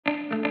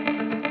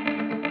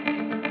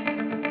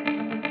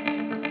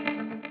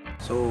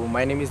So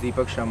my name is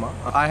Deepak Sharma.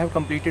 I have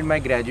completed my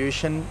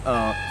graduation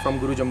from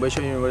Guru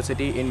Jambashwar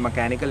University in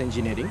Mechanical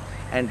Engineering,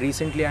 and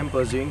recently I am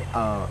pursuing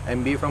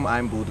MBA from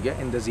Bodh Gaya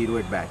in the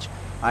 08 batch.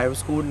 I have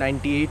scored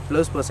 98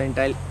 plus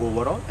percentile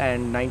overall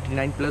and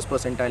 99 plus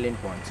percentile in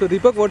points. So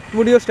Deepak, what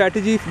would your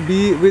strategy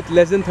be with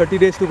less than 30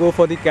 days to go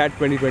for the CAT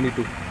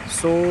 2022?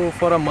 So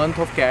for a month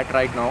of CAT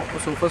right now,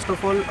 so first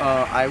of all,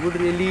 I would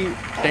really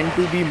tend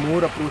to be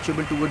more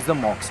approachable towards the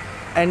mocks,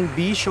 and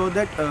be sure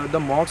that the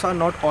mocks are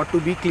not ought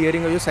to be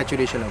clearing your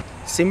saturation level.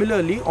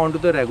 Similarly, onto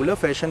the regular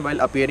fashion,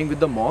 while appearing with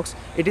the mocks,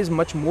 it is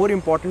much more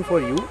important for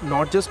you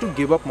not just to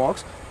give up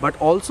mocks, but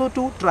also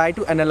to try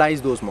to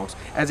analyze those mocks,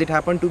 as it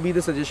happened to be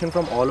the suggestion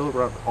from all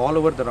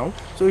over the round.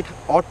 So it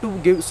ought to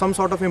give some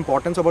sort of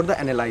importance about the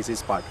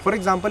analysis part. For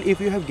example, if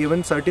you have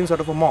given certain sort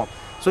of a mock,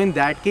 so in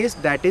that case,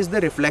 that is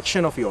the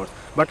reflection of yours.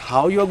 But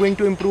how you are going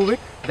to improve it,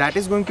 that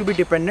is going to be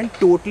dependent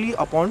totally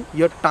upon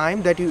your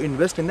time that you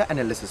invest in the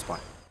analysis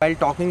part. While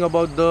talking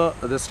about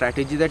the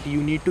strategy that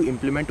you need to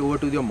implement over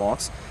to your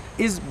mocks,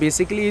 is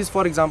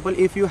for example,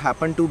 if you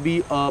happen to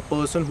be a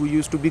person who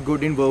used to be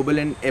good in verbal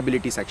and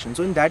ability section,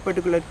 so in that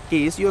particular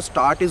case your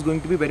start is going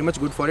to be very much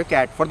good for your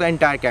CAT, for the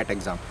entire CAT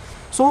exam.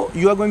 So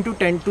you are going to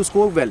tend to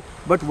score well.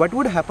 But what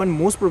would happen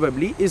most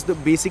probably is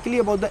basically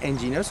about the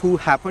engineers who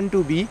happen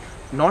to be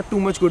not too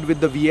much good with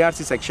the VARC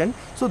section,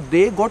 so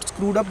they got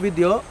screwed up with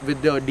the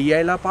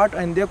DILR part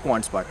and their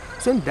quants part.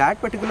 So in that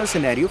particular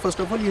scenario, first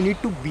of all, you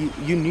need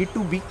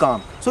to be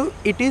calm. So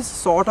it is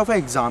sort of an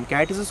exam.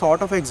 CAT is a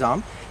sort of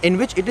exam in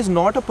which it is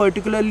not a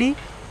particularly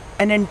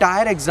an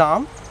entire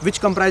exam which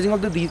comprising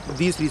of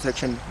these three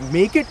sections.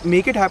 Make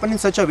it happen in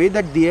such a way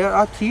that there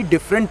are 3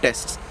 different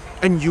tests,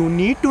 and you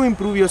need to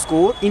improve your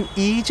score in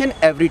each and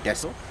every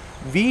test.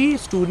 We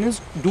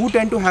students do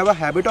tend to have a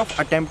habit of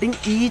attempting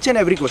each and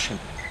every question.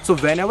 So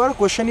whenever a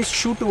question is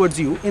shoot towards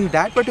you, in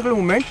that particular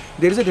moment,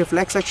 there is a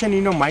reflex action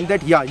in your mind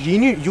that yeah,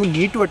 you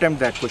need to attempt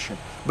that question.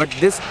 But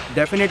this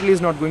definitely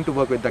is not going to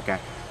work with the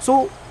CAT.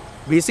 So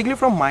basically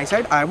from my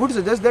side, I would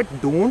suggest that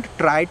don't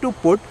try to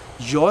put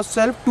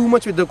yourself too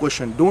much with the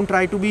question. Don't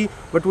try to be,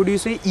 what would you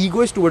say,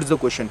 egoist towards the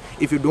question.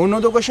 If you don't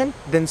know the question,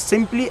 then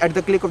simply at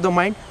the click of the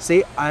mind,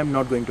 say, I am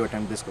not going to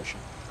attempt this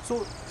question.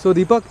 So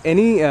Deepak,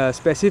 any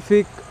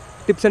specific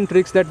tips and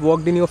tricks that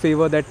worked in your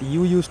favor that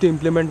you used to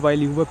implement while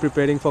you were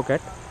preparing for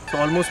CAT? So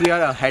almost we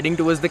are heading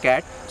towards the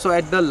CAT. So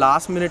at the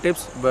last minute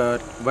tips,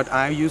 what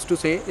I used to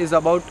say is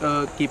about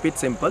keep it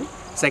simple.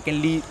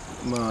 Secondly,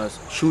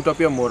 shoot up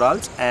your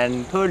morals,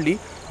 and thirdly,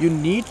 you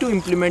need to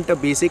implement a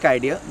basic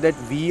idea that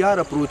we are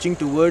approaching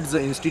towards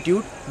the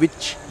institute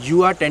which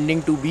you are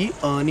tending to be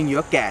earning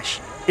your cash.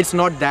 It's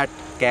not that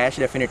cash,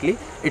 definitely.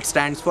 It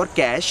stands for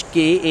cash,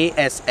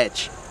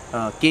 K-A-S-H.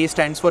 K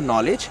stands for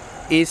knowledge,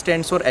 A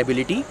stands for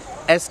ability,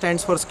 S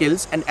stands for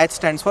skills, and H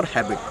stands for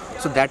habit.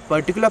 So that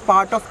particular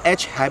part of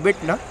H, habit,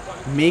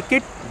 make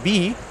it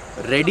be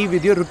ready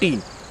with your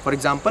routine. For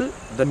example,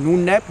 the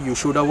noon nap, you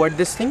should avoid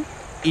this thing.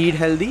 Eat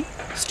healthy,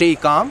 stay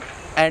calm,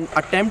 and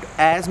attempt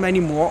as many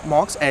more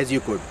mocks as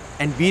you could,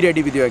 and be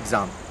ready with your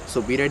exam.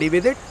 So be ready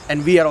with it,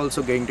 and we are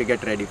also going to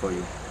get ready for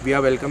you. We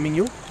are welcoming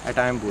you at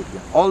Bodh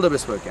Gaya. All the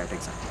best for your CAT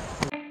exam.